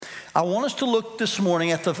I want us to look this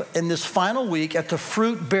morning in this final week at the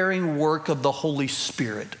fruit-bearing work of the Holy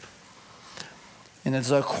Spirit. And it's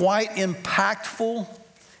a quite impactful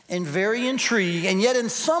and very intriguing, and yet in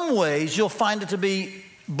some ways you'll find it to be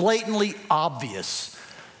blatantly obvious.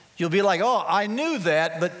 You'll be like, oh, I knew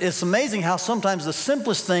that, but it's amazing how sometimes the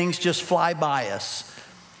simplest things just fly by us.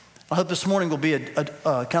 I hope this morning will be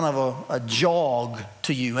a kind of a jog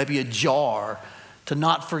to you, maybe a jar to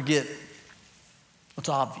not forget what's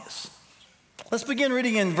obvious. Let's begin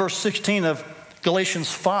reading in verse 16 of Galatians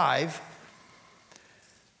 5.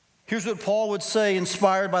 Here's what Paul would say,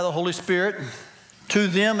 inspired by the Holy Spirit, to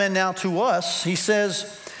them and now to us. He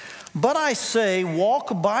says, "But I say,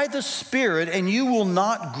 walk by the Spirit, and you will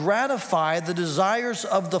not gratify the desires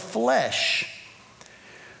of the flesh.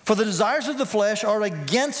 For the desires of the flesh are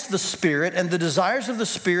against the Spirit, and the desires of the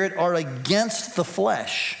Spirit are against the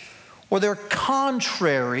flesh." Or they're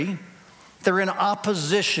contrary, they're in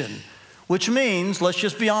opposition. Which means, let's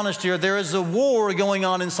just be honest here, there is a war going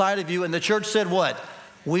on inside of you, and the church said what?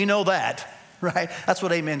 We know that, right? That's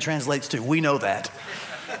what amen translates to. We know that.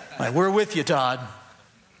 Right, we're with you, Todd.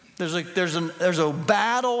 There's a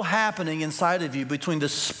battle happening inside of you between the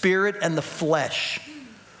Spirit and the flesh.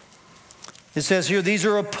 It says here, these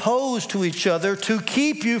are opposed to each other to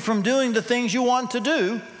keep you from doing the things you want to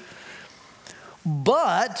do.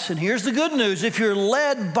 But, and here's the good news, if you're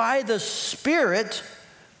led by the Spirit,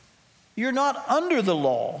 you're not under the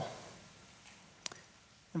law.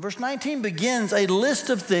 And verse 19 begins a list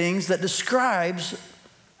of things that describes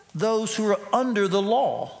those who are under the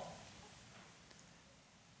law.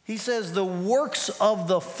 He says the works of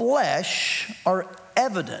the flesh are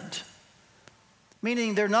evident,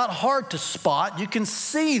 meaning they're not hard to spot. You can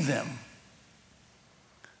see them.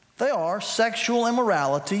 They are sexual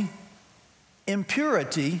immorality,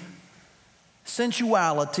 impurity,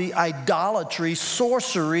 sensuality, idolatry,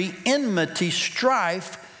 sorcery, enmity,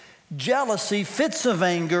 strife, jealousy, fits of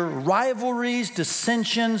anger, rivalries,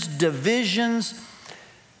 dissensions, divisions,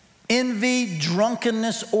 envy,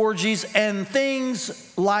 drunkenness, orgies, and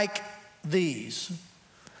things like these.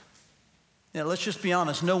 Now, let's just be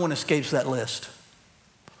honest, no one escapes that list.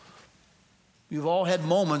 You've all had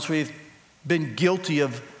moments where you've been guilty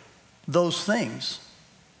of those things,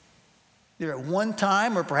 either at one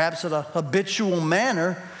time or perhaps in a habitual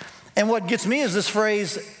manner. And what gets me is this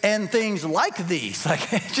phrase, and things like these. Like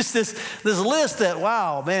just this list that,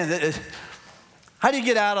 wow, man, how do you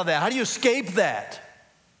get out of that? How do you escape that?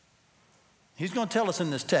 He's going to tell us in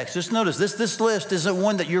this text. Just notice, this list isn't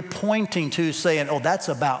one that you're pointing to saying, oh, that's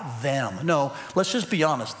about them. No, let's just be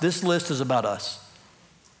honest. This list is about us.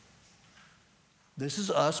 This is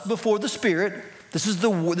us before the Spirit. This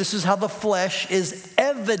is how the flesh is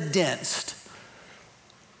evidenced.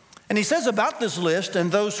 And he says about this list,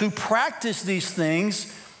 and those who practice these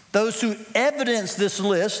things, those who evidence this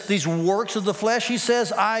list, these works of the flesh, he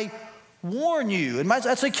says, I warn you. And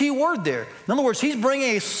that's a key word there. In other words, he's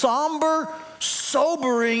bringing a somber,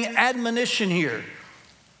 sobering admonition here.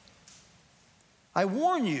 I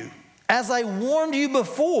warn you, as I warned you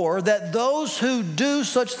before, that those who do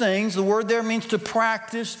such things, the word there means to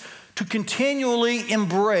practice, to continually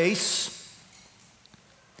embrace,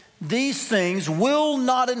 these things will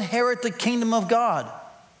not inherit the kingdom of God.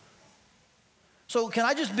 So can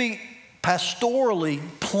I just be pastorally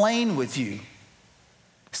plain with you?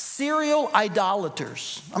 Serial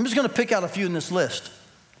idolaters. I'm just going to pick out a few in this list.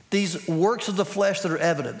 These works of the flesh that are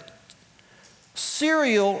evident.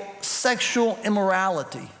 Serial sexual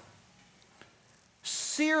immorality.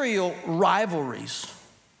 Serial rivalries.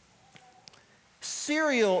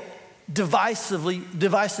 Serial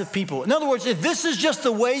divisive people. In other words, if this is just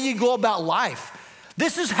the way you go about life,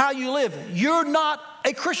 this is how you live, you're not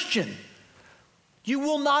a Christian. You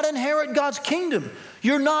will not inherit God's kingdom.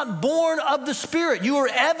 You're not born of the Spirit. You are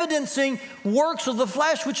evidencing works of the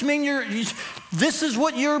flesh, which mean this is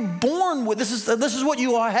what you're born with. This is what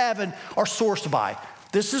you have and are sourced by.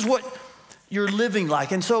 This is what you're living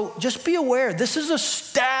like. And so just be aware, this is a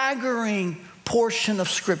staggering portion of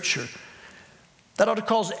Scripture that ought to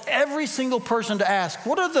cause every single person to ask,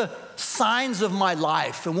 what are the signs of my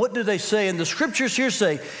life? And what do they say? And the Scriptures here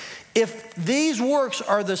say, if these works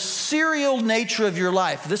are the serial nature of your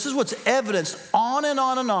life, this is what's evidenced on and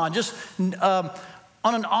on and on, just on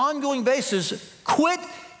an ongoing basis, quit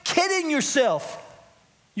kidding yourself.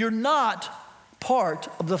 You're not part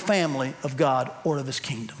of the family of God or of His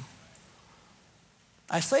kingdom.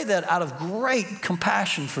 I say that out of great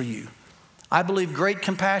compassion for you. I believe great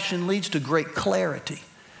compassion leads to great clarity.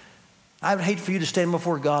 I would hate for you to stand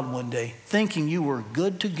before God one day thinking you were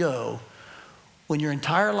good to go when your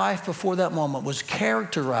entire life before that moment was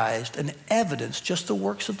characterized and evidenced just the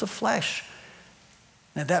works of the flesh.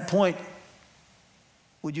 And at that point,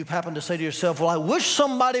 would you happen to say to yourself, well, I wish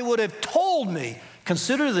somebody would have told me?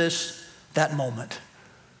 Consider this, that moment.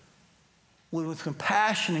 With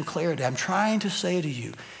compassion and clarity, I'm trying to say to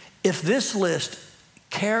you, if this list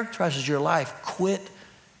characterizes your life, quit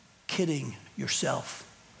kidding yourself.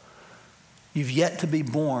 You've yet to be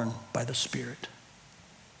born by the Spirit.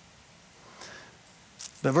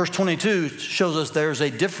 But verse 22 shows us there's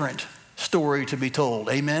a different story to be told.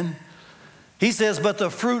 Amen? He says, but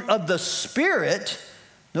the fruit of the Spirit,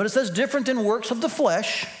 notice that's different than works of the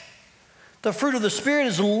flesh. The fruit of the Spirit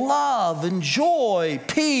is love and joy,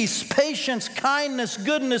 peace, patience, kindness,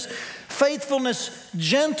 goodness, faithfulness,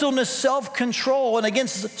 gentleness, self-control. And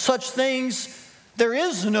against such things, there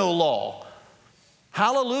is no law.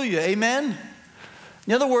 Hallelujah. Amen?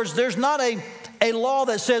 In other words, there's not a law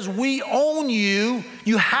that says we own you.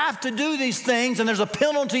 You have to do these things, and there's a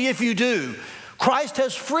penalty if you do. Christ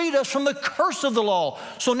has freed us from the curse of the law.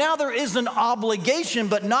 So now there is an obligation,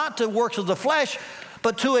 but not to works of the flesh,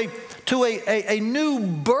 but to a new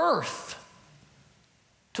birth,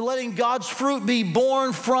 to letting God's fruit be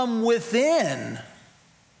born from within.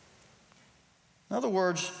 In other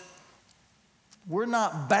words, we're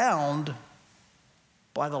not bound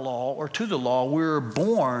by the law or to the law. We're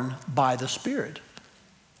born by the Spirit.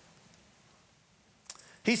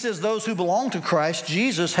 He says those who belong to Christ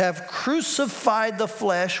Jesus have crucified the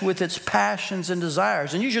flesh with its passions and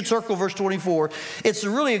desires. And you should circle verse 24. It's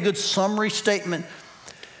really a good summary statement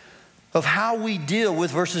of how we deal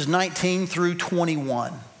with verses 19 through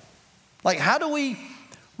 21. Like, how do we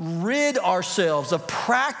rid ourselves of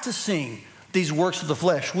practicing these works of the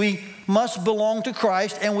flesh? We must belong to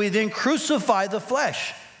Christ, and we then crucify the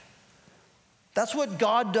flesh. That's what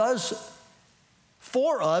God does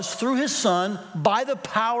for us through His Son by the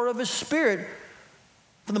power of His Spirit.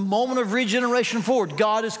 From the moment of regeneration forward,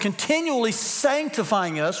 God is continually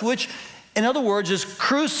sanctifying us, which, in other words, is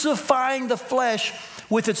crucifying the flesh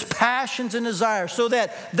with its passions and desires so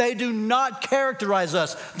that they do not characterize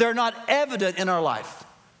us. They're not evident in our life.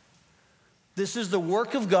 This is the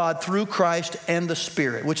work of God through Christ and the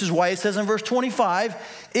Spirit, which is why it says in verse 25,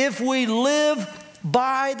 if we live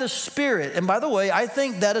by the Spirit. And by the way, I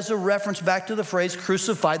think that is a reference back to the phrase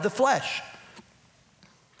crucified the flesh.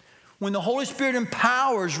 When the Holy Spirit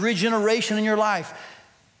empowers regeneration in your life,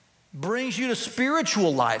 brings you to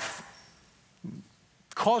spiritual life,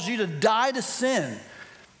 causes you to die to sin,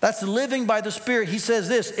 that's living by the Spirit. He says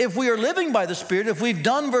this, if we are living by the Spirit, if we've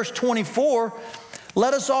done verse 24,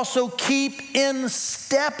 let us also keep in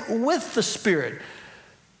step with the Spirit.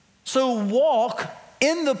 So walk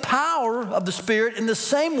in the power of the Spirit in the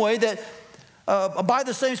same way that, by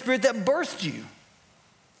the same Spirit that birthed you.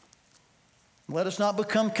 Let us not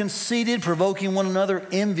become conceited, provoking one another,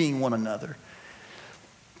 envying one another.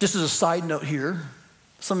 Just as a side note here,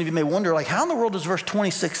 some of you may wonder, like, how in the world does verse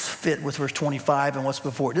 26 fit with verse 25 and what's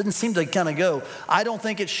before? It doesn't seem to kind of go. I don't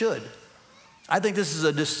think it should. I think this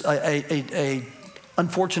is a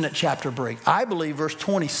unfortunate chapter break. I believe verse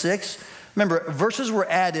 26, remember, verses were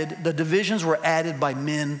added, the divisions were added by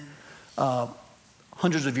men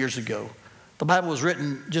hundreds of years ago. The Bible was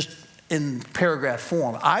written just in paragraph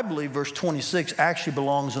form. I believe verse 26 actually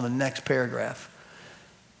belongs in the next paragraph.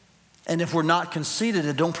 And if we're not conceited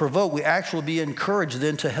and don't provoke, we actually be encouraged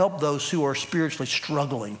then to help those who are spiritually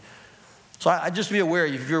struggling. So I just be aware,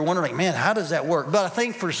 if you're wondering, man, how does that work? But I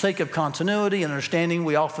think for the sake of continuity and understanding,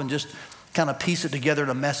 we often just kind of piece it together in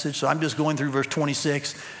a message. So I'm just going through verse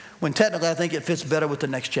 26, when technically I think it fits better with the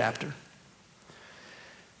next chapter.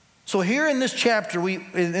 So here in this chapter,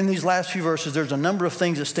 in these last few verses, there's a number of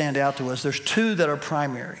things that stand out to us. There's two that are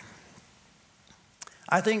primary.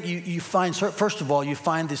 I think you find, first of all, you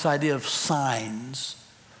find this idea of signs.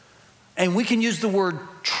 And we can use the word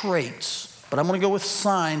traits, but I'm going to go with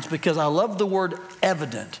signs because I love the word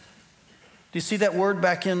evident. Do you see that word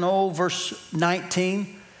back in, verse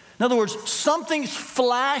 19? In other words, something's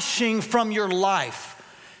flashing from your life.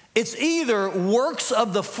 It's either works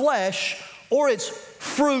of the flesh or it's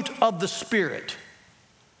fruit of the Spirit.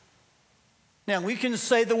 Now, we can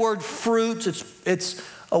say the word fruits. It's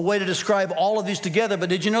a way to describe all of these together, but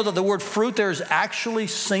did you know that the word fruit there is actually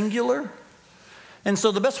singular? And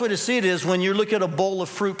so the best way to see it is when you look at a bowl of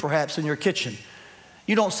fruit perhaps in your kitchen.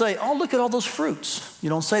 You don't say, oh, look at all those fruits. You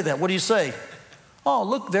don't say that. What do you say? Oh,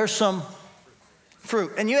 look, there's some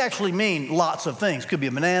fruit. And you actually mean lots of things. It could be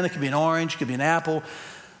a banana, it could be an orange, it could be an apple.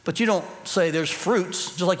 But you don't say there's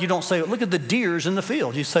fruits, just like you don't say, look at the deers in the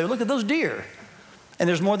field. You say, look at those deer. And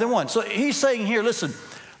there's more than one. So he's saying here, listen,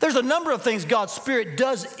 There's a number of things God's Spirit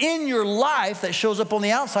does in your life that shows up on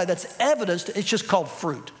the outside that's evidenced. It's just called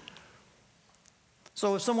fruit.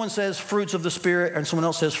 So if someone says fruits of the Spirit and someone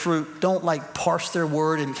else says fruit, don't like parse their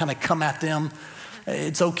word and kind of come at them.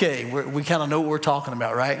 It's okay. We kind of know what we're talking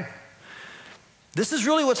about, right? This is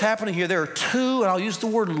really what's happening here. There are two, and I'll use the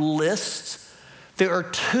word lists. There are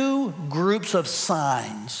two groups of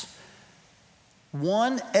signs.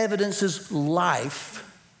 One evidences life,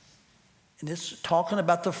 and it's talking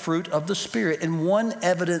about the fruit of the Spirit. And one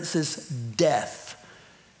evidences death,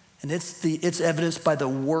 and it's evidenced by the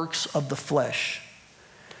works of the flesh.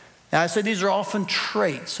 Now, I say these are often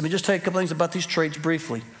traits. Let me just tell you a couple things about these traits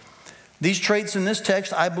briefly. These traits in this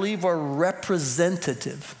text, I believe, are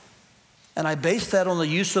representative. And I base that on the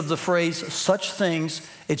use of the phrase, such things.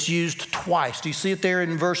 It's used twice. Do you see it there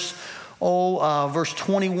in verse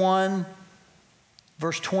 21,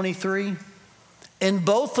 verse 23? In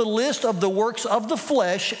both the list of the works of the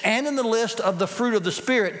flesh and in the list of the fruit of the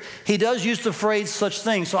Spirit, he does use the phrase such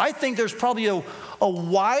things. So I think there's probably a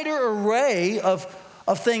wider array of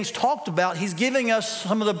things talked about. He's giving us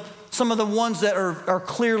some of the ones that are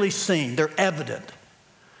clearly seen. They're evident.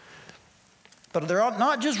 But they're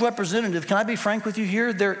not just representative. Can I be frank with you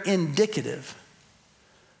here? They're indicative.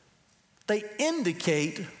 They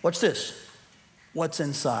indicate, watch this, what's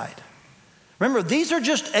inside. Remember, these are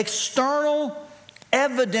just external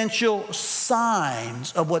evidential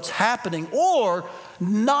signs of what's happening or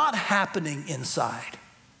not happening inside.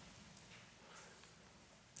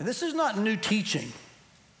 And this is not new teaching.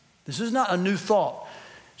 This is not a new thought.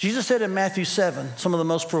 Jesus said in Matthew 7, some of the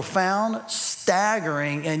most profound,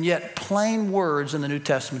 staggering, and yet plain words in the New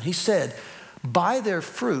Testament. He said, by their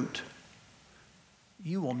fruit,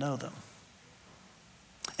 you will know them.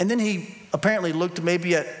 And then he apparently looked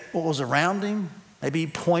maybe at what was around him. Maybe he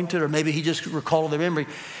pointed, or maybe he just recalled the memory.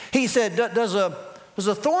 He said, does a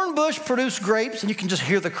thorn bush produce grapes? And you can just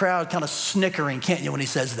hear the crowd kind of snickering, can't you, when he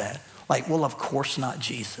says that? Like, well, of course not,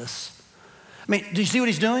 Jesus. I mean, do you see what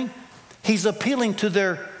he's doing? He's appealing to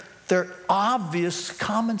their obvious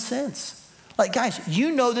common sense. Like, guys,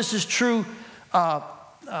 you know this is true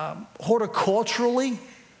horticulturally.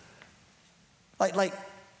 Like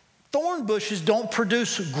thorn bushes don't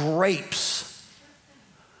produce grapes.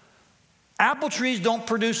 Apple trees don't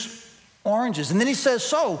produce oranges. And then he says,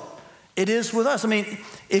 so it is with us. I mean,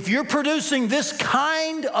 if you're producing this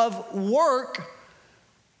kind of work,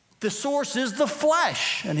 the source is the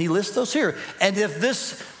flesh. And he lists those here. And if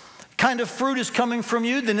this kind of fruit is coming from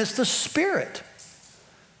you, then it's the Spirit.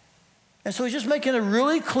 And so he's just making a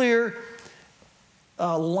really clear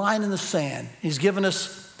line in the sand. He's given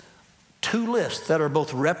us two lists that are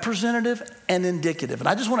both representative and indicative. And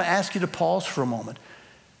I just want to ask you to pause for a moment.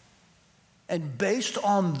 And based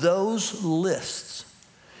on those lists,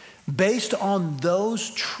 based on those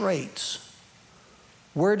traits,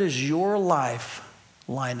 where does your life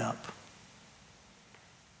line up?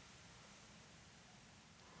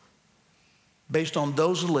 Based on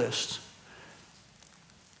those lists.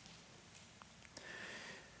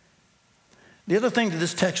 The other thing that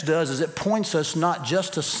this text does is it points us not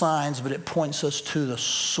just to signs, but it points us to the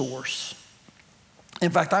source. In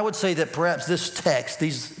fact, I would say that perhaps this text,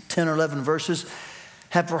 these 10 or 11 verses,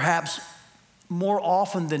 have perhaps more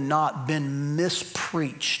often than not been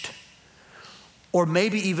mispreached or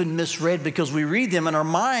maybe even misread because we read them and our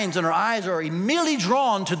minds and our eyes are immediately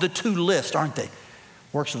drawn to the two lists, aren't they?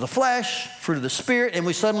 Works of the flesh, fruit of the Spirit, and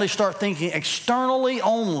we suddenly start thinking externally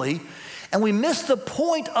only, and we miss the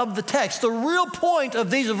point of the text. The real point of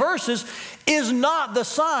these verses is not the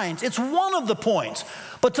signs. It's one of the points.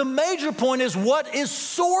 But the major point is what is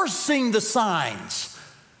sourcing the signs.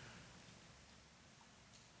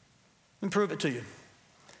 Let me prove it to you.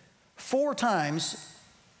 4 times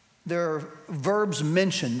there are verbs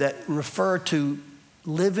mentioned that refer to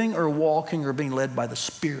living or walking or being led by the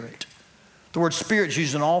Spirit. The word Spirit is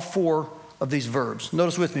used in all 4 of these verbs.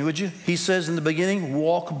 Notice with me, would you? He says in the beginning,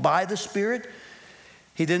 walk by the Spirit.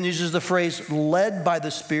 He then uses the phrase led by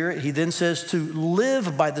the Spirit. He then says to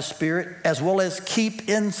live by the Spirit as well as keep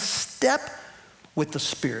in step with the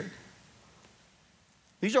Spirit.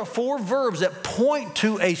 These are 4 verbs that point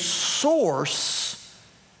to a source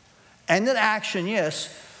and an action,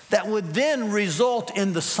 yes, that would then result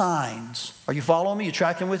in the signs. Are you following me? You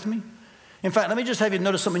tracking with me? In fact, let me just have you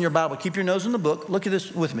notice something in your Bible. Keep your nose in the book. Look at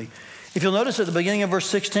this with me. If you'll notice at the beginning of verse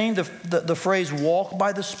 16, the phrase walk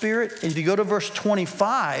by the Spirit. And if you go to verse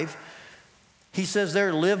 25, he says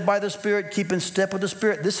there, live by the Spirit, keep in step with the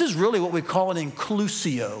Spirit. This is really what we call an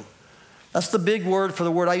inclusio. That's the big word for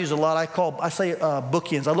the word I use a lot. I say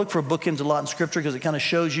bookends. I look for bookends a lot in Scripture because it kind of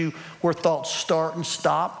shows you where thoughts start and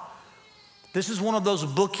stop. This is one of those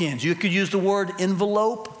bookends. You could use the word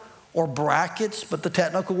envelope or brackets, but the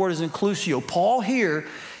technical word is inclusio. Paul here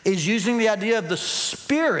is using the idea of the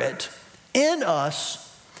Spirit in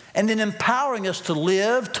us and then empowering us to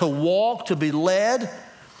live, to walk, to be led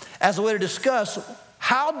as a way to discuss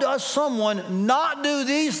how does someone not do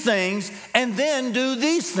these things and then do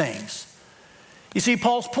these things. You see,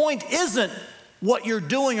 Paul's point isn't what you're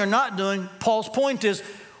doing or not doing. Paul's point is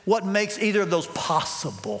what makes either of those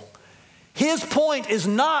possible. His point is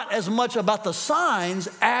not as much about the signs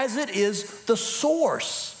as it is the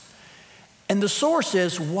source. And the source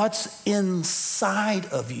is what's inside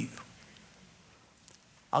of you.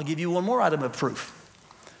 I'll give you one more item of proof.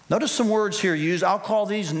 Notice some words here used. I'll call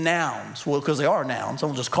these nouns. Well, because they are nouns. I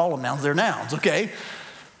won't just call them nouns. They're nouns, okay?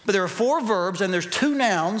 But there are 4 verbs and there's 2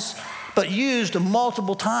 nouns, but used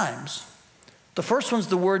multiple times. The first one's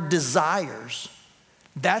the word desires.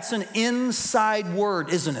 That's an inside word,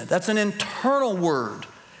 isn't it? That's an internal word.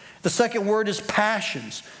 The second word is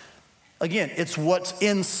passions. Again, it's what's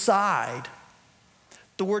inside.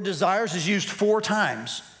 The word desires is used 4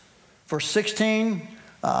 times. Verse 16,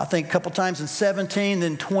 I think a couple times in 17,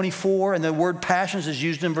 then 24, and the word passions is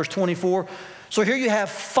used in verse 24. So here you have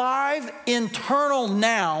 5 internal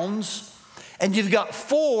nouns, and you've got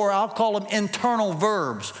 4, I'll call them internal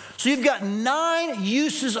verbs. So you've got 9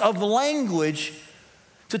 uses of language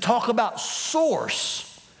to talk about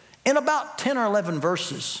source in about 10 or 11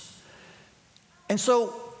 verses. And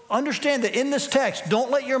so understand that in this text,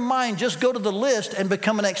 don't let your mind just go to the list and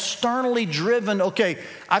become an externally driven, okay,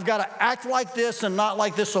 I've got to act like this and not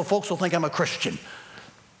like this so folks will think I'm a Christian.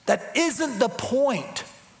 That isn't the point.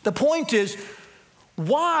 The point is,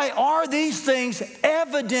 why are these things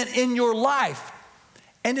evident in your life?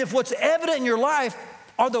 And if what's evident in your life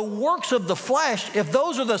are the works of the flesh, if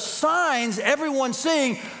those are the signs everyone's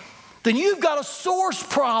seeing, then you've got a source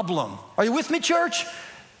problem. Are you with me, church?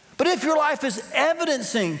 But if your life is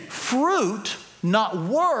evidencing fruit, not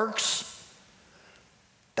works,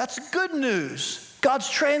 that's good news. God's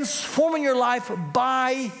transforming your life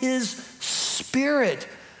by His Spirit.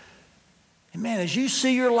 And man, as you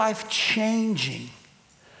see your life changing,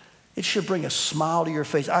 it should bring a smile to your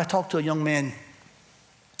face. I talked to a young man,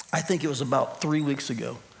 I think it was about 3 weeks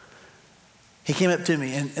ago. He came up to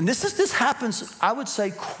me, and this happens, I would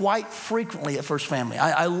say, quite frequently at First Family.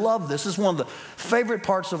 I love this. This is one of the favorite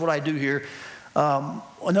parts of what I do here.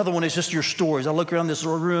 Another one is just your stories. I look around this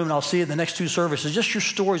room, and I'll see it in the next 2 services, just your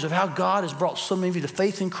stories of how God has brought so many of you to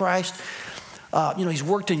faith in Christ. He's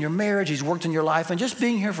worked in your marriage, He's worked in your life, and just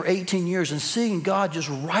being here for 18 years and seeing God just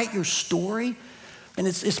write your story. And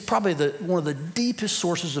it's probably one of the deepest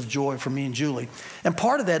sources of joy for me and Julie. And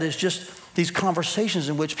part of that is just these conversations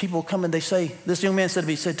in which people come and they say, this young man said to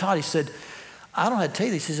me, he said, Todd, he said, I don't know how to tell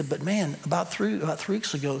you this. He said, but man, about 3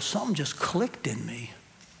 weeks ago, something just clicked in me.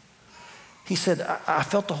 He said, I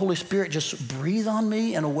felt the Holy Spirit just breathe on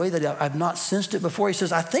me in a way that I've not sensed it before. He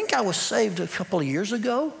says, I think I was saved a couple of years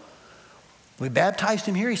ago. We baptized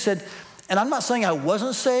him here. He said, and I'm not saying I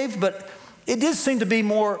wasn't saved, but it did seem to be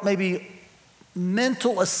more maybe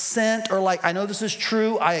mental assent, or like, I know this is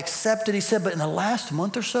true, I accept it. He said, but in the last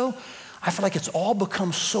month or so, I feel like it's all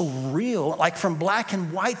become so real, like from black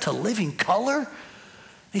and white to living color.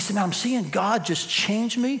 He said, man, I'm seeing God just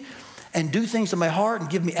change me and do things in my heart and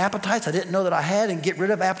give me appetites I didn't know that I had, and get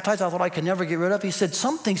rid of appetites I thought I could never get rid of. He said,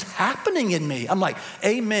 something's happening in me. I'm like,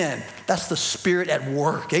 amen. That's the Spirit at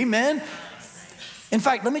work. Amen. In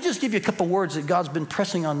fact, let me just give you a couple words that God's been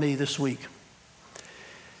pressing on me this week.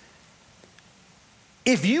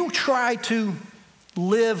 If you try to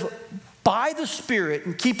live by the Spirit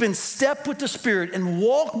and keep in step with the Spirit and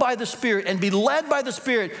walk by the Spirit and be led by the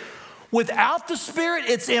Spirit, without the Spirit,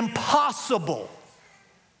 it's impossible.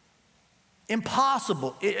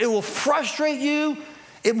 Impossible. It will frustrate you.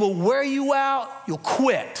 It will wear you out. You'll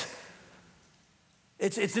quit.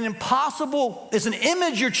 It's an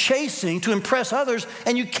image you're chasing to impress others,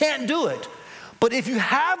 and you can't do it. But if you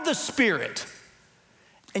have the Spirit,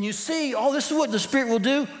 and you see, oh, this is what the Spirit will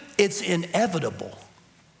do, it's inevitable.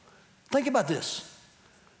 Think about this.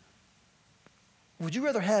 Would you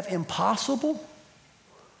rather have impossible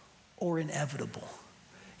or inevitable?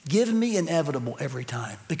 Give me inevitable every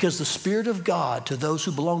time, because the Spirit of God, to those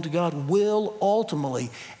who belong to God, will ultimately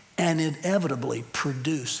and inevitably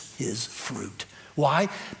produce His fruit. Why?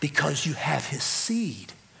 Because you have His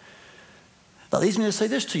seed. That leads me to say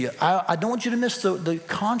this to you. I don't want you to miss the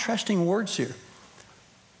contrasting words here.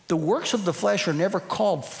 The works of the flesh are never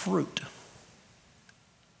called fruit.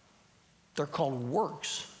 They're called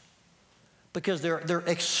works, because they're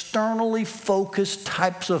externally focused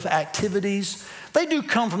types of activities. They do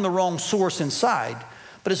come from the wrong source inside,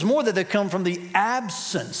 But it's more that they come from the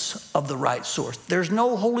absence of the right source. There's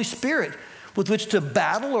no Holy Spirit with which to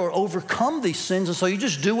battle or overcome these sins, and so you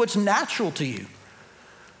just do what's natural to you.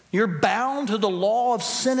 You're bound to the law of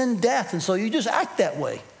sin and death, and so you just act that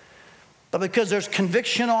way. But because there's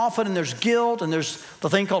conviction often, and there's guilt, and there's the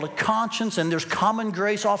thing called a conscience, and there's common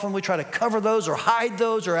grace, often we try to cover those or hide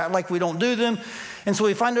those or act like we don't do them. And so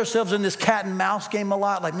we find ourselves in this cat and mouse game a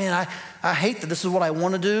lot. Like, man, I hate that this is what I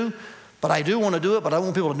want to do, but I do want to do it, but I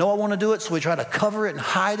want people to know I want to do it, so we try to cover it and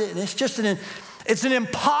hide it. And it's just it's an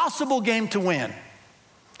impossible game to win.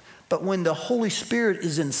 But when the Holy Spirit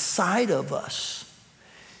is inside of us,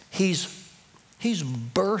 He's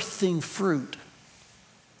birthing fruit.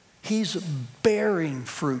 He's bearing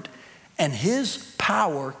fruit, and His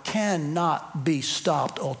power cannot be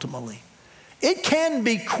stopped ultimately. It can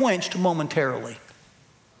be quenched momentarily.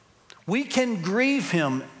 We can grieve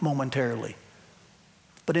Him momentarily.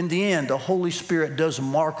 But in the end, the Holy Spirit does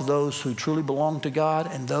mark those who truly belong to God,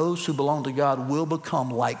 and those who belong to God will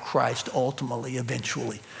become like Christ ultimately,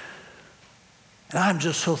 eventually. And I'm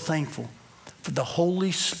just so thankful for the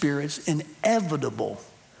Holy Spirit's inevitable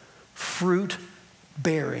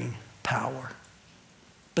fruit-bearing power.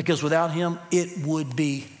 Because without Him, it would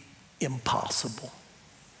be impossible.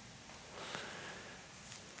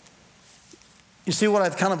 You see, what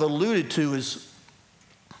I've kind of alluded to is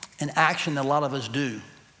an action that a lot of us do.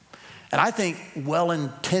 And I think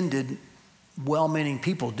well-intended, well-meaning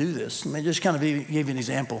people do this. I mean, just kind of give you an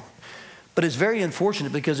example. But it's very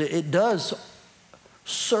unfortunate because it does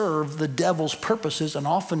serve the devil's purposes and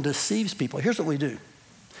often deceives people. Here's what we do.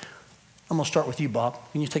 I'm going to start with you, Bob.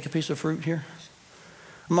 Can you take a piece of fruit here?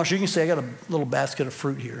 I'm not sure. You can say, I got a little basket of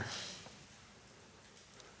fruit here.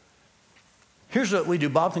 Here's what we do.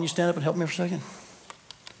 Bob, can you stand up and help me for a second?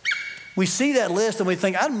 We see that list and we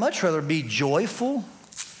think, I'd much rather be joyful,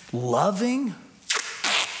 loving.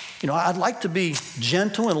 You know, I'd like to be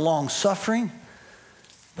gentle and long-suffering.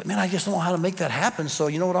 But man, I just don't know how to make that happen. So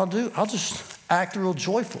you know what I'll do? I'll just act real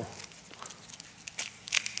joyful.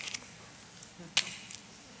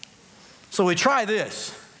 So we try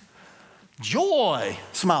this. Joy.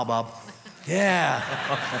 Smile, Bob. Yeah.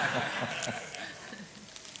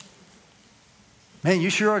 Man, you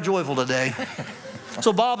sure are joyful today.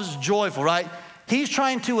 So Bob is joyful, right? He's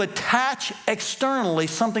trying to attach externally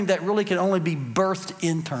something that really can only be birthed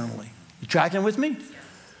internally. You tracking with me?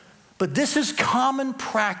 But this is common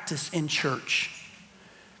practice in church.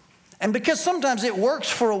 And because sometimes it works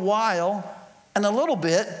for a while and a little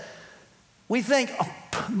bit, we think, oh,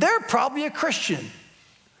 they're probably a Christian.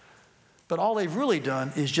 But all they've really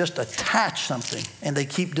done is just attach something, and they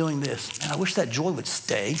keep doing this. Man, I wish that joy would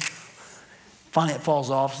stay. Finally, it falls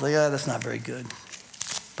off. So, yeah, that's not very good.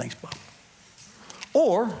 Thanks, Bob.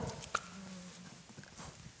 Or,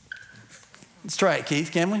 let's try it,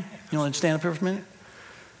 Keith, can we? You want to stand up here for a minute?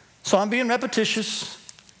 So I'm being repetitious.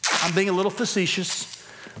 I'm being a little facetious.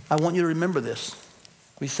 I want you to remember this.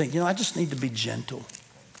 We think, I just need to be gentle.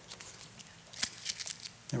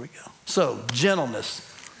 There we go. So, gentleness.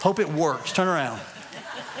 Hope it works. Turn around.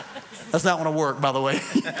 That's not going to work, by the way.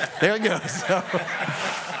 There it goes.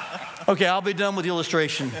 Okay, I'll be done with the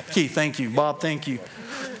illustration. Keith, thank you. Bob, thank you.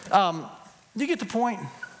 Do you get the point?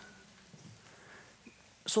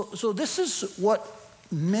 So this is what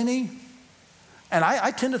many, and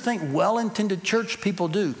I tend to think well-intended church people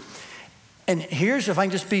do. And here's, if I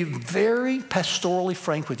can just be very pastorally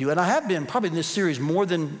frank with you, and I have been probably in this series more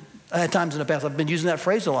than at times in the past. I've been using that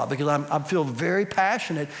phrase a lot because I feel very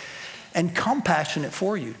passionate and compassionate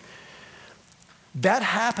for you. That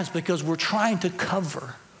happens because we're trying to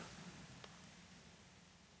cover.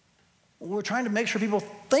 We're trying to make sure people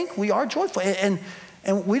think we are joyful. And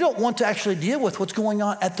we don't want to actually deal with what's going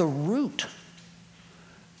on at the root.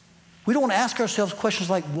 We don't want to ask ourselves questions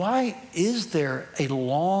like, why is there a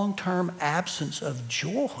long-term absence of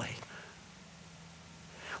joy?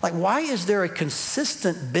 Like, why is there a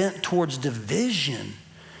consistent bent towards division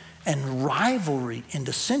and rivalry and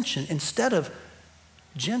dissension instead of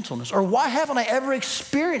gentleness? Or why haven't I ever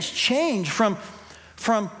experienced change from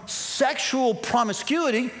sexual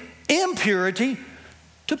promiscuity, impurity,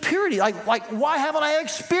 to purity? Like, why haven't I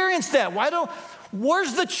experienced that?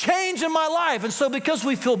 Where's the change in my life? And so because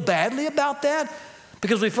we feel badly about that,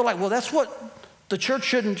 because we feel like, well, that's what the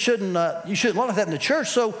church you shouldn't want that in the church.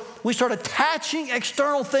 So we start attaching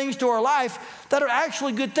external things to our life that are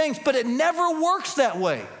actually good things, but it never works that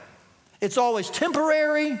way. It's always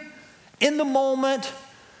temporary, in the moment.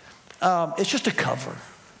 It's just a cover.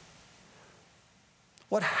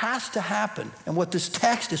 What has to happen, and what this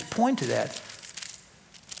text is pointed at,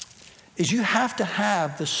 is you have to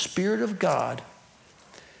have the Spirit of God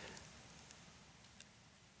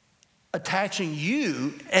attaching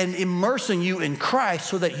you and immersing you in Christ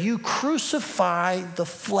so that you crucify the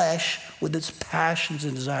flesh with its passions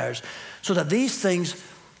and desires. So that these things,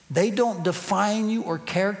 they don't define you or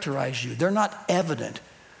characterize you. They're not evident.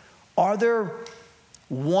 Are there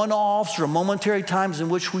one-offs or momentary times in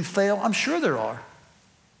which we fail? I'm sure there are.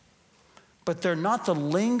 But they're not the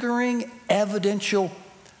lingering, evidential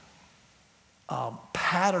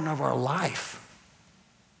pattern of our life.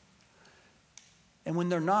 And when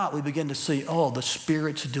they're not, we begin to see, oh, the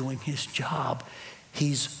Spirit's doing his job.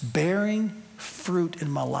 He's bearing fruit in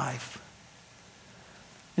my life.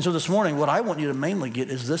 And so this morning, what I want you to mainly get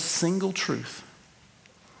is this single truth,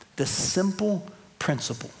 this simple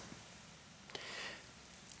principle,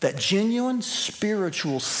 that genuine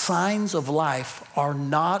spiritual signs of life are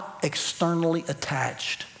not externally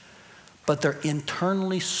attached, but they're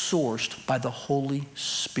internally sourced by the Holy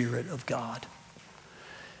Spirit of God.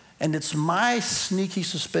 And it's my sneaky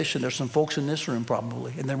suspicion, there's some folks in this room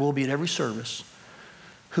probably, and there will be at every service,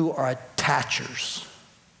 who are attachers.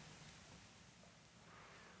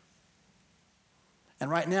 And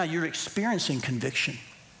right now you're experiencing conviction.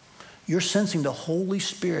 You're sensing the Holy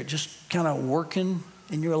Spirit just kind of working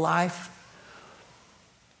in your life.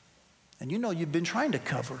 And you know you've been trying to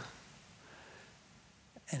cover.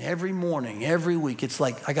 And every morning, every week, it's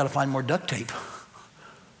like, I got to find more duct tape.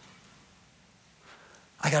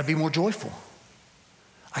 I got to be more joyful.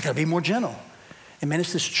 I got to be more gentle. And man,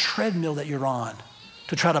 it's this treadmill that you're on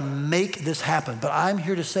to try to make this happen. But I'm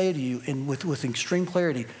here to say to you with extreme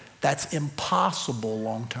clarity, that's impossible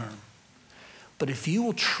long term. But if you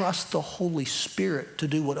will trust the Holy Spirit to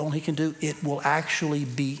do what only He can do, it will actually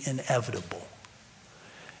be inevitable.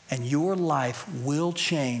 And your life will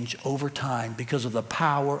change over time because of the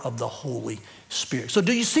power of the Holy Spirit. So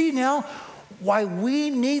do you see now why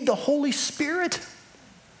we need the Holy Spirit?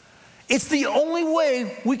 It's the only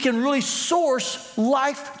way we can really source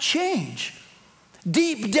life change.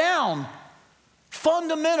 Deep down,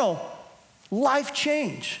 fundamental life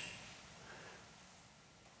change.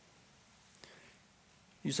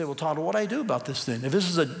 You say, well, Todd, what do I do about this then? If this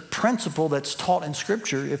is a principle that's taught in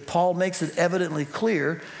Scripture, if Paul makes it evidently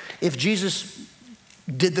clear, if Jesus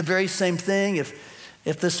did the very same thing, if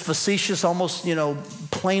this facetious, almost,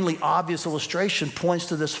 plainly obvious illustration points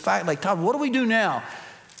to this fact, like, Todd, what do we do now?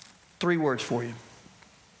 3 words for you.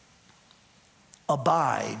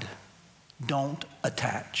 Abide, don't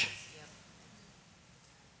attach.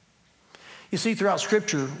 You see, throughout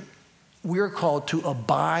Scripture, we're called to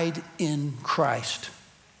abide in Christ.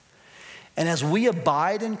 And as we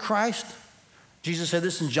abide in Christ, Jesus said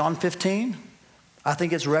this in John 15. I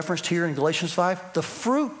think it's referenced here in Galatians 5. The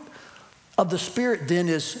fruit of the Spirit then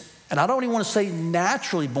is, and I don't even want to say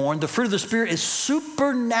naturally born, the fruit of the Spirit is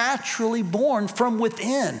supernaturally born from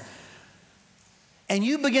within. And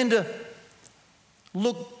you begin to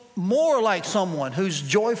look more like someone who's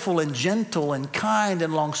joyful and gentle and kind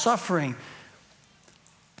and long-suffering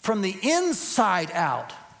from the inside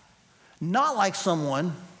out, not like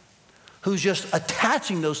someone who's just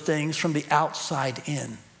attaching those things from the outside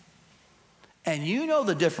in. And you know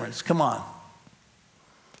the difference. Come on.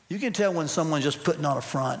 You can tell when someone's just putting on a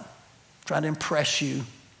front, trying to impress you.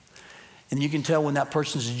 And you can tell when that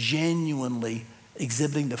person's genuinely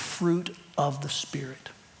exhibiting the fruit of the Spirit.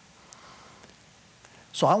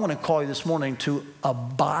 So I want to call you this morning to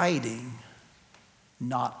abiding,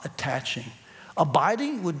 not attaching.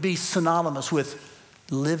 Abiding would be synonymous with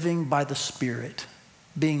living by the Spirit,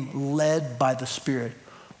 being led by the Spirit,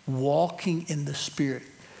 walking in the Spirit.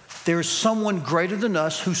 There's someone greater than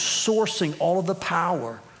us who's sourcing all of the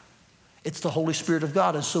power. It's the Holy Spirit of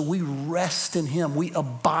God. And so we rest in Him. We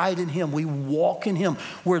abide in Him. We walk in Him.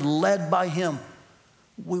 We're led by Him.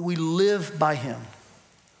 We live by Him.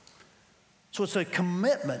 So it's a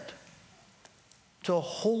commitment to a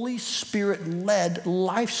Holy Spirit-led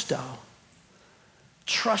lifestyle.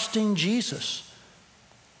 Trusting Jesus.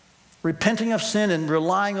 Repenting of sin and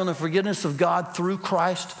relying on the forgiveness of God through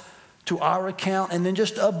Christ to our account, and then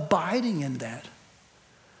just abiding in that.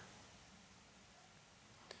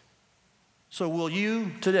 So will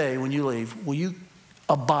you today, when you leave, will you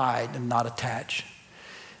abide and not attach?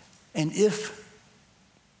 And if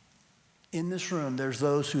in this room there's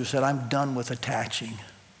those who said, I'm done with attaching,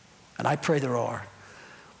 and I pray there are,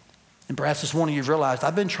 and perhaps this morning you've realized,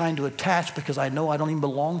 I've been trying to attach because I know I don't even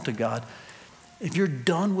belong to God. If you're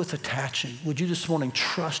done with attaching, would you this morning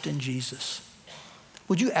trust in Jesus?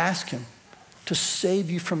 Would you ask Him to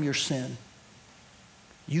save you from your sin?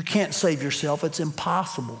 You can't save yourself. It's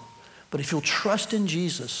impossible. But if you'll trust in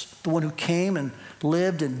Jesus, the one who came and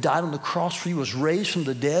lived and died on the cross for you, was raised from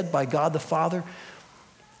the dead by God the Father,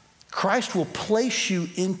 Christ will place you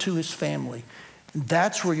into his family. And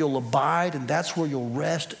that's where you'll abide, and that's where you'll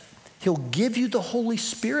rest. He'll give you the Holy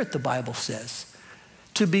Spirit, the Bible says,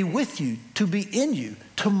 to be with you, to be in you,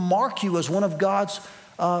 to mark you as one of God's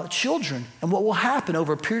children. And what will happen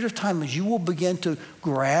over a period of time is you will begin to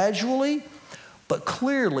gradually but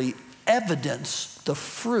clearly evidence the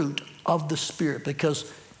fruit of the Spirit,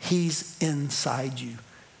 because he's inside you,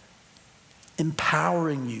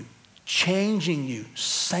 empowering you, changing you,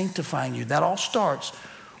 sanctifying you. That all starts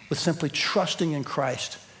with simply trusting in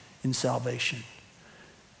Christ in salvation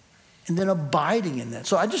and then abiding in that.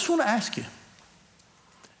 So I just want to ask you,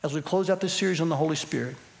 as we close out this series on the Holy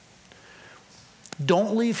Spirit,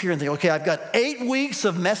 don't leave here and think, okay, I've got 8 weeks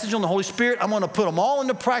of message on the Holy Spirit. I'm going to put them all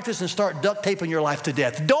into practice and start duct taping your life to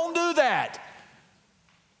death. Don't do that.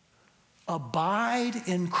 Abide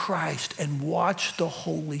in Christ and watch the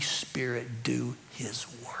Holy Spirit do his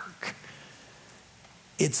work.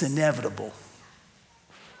 It's inevitable.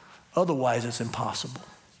 Otherwise, it's impossible.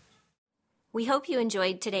 We hope you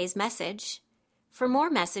enjoyed today's message. For more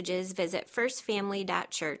messages, visit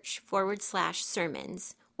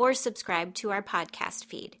firstfamily.church/sermons or subscribe to our podcast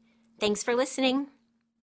feed. Thanks for listening.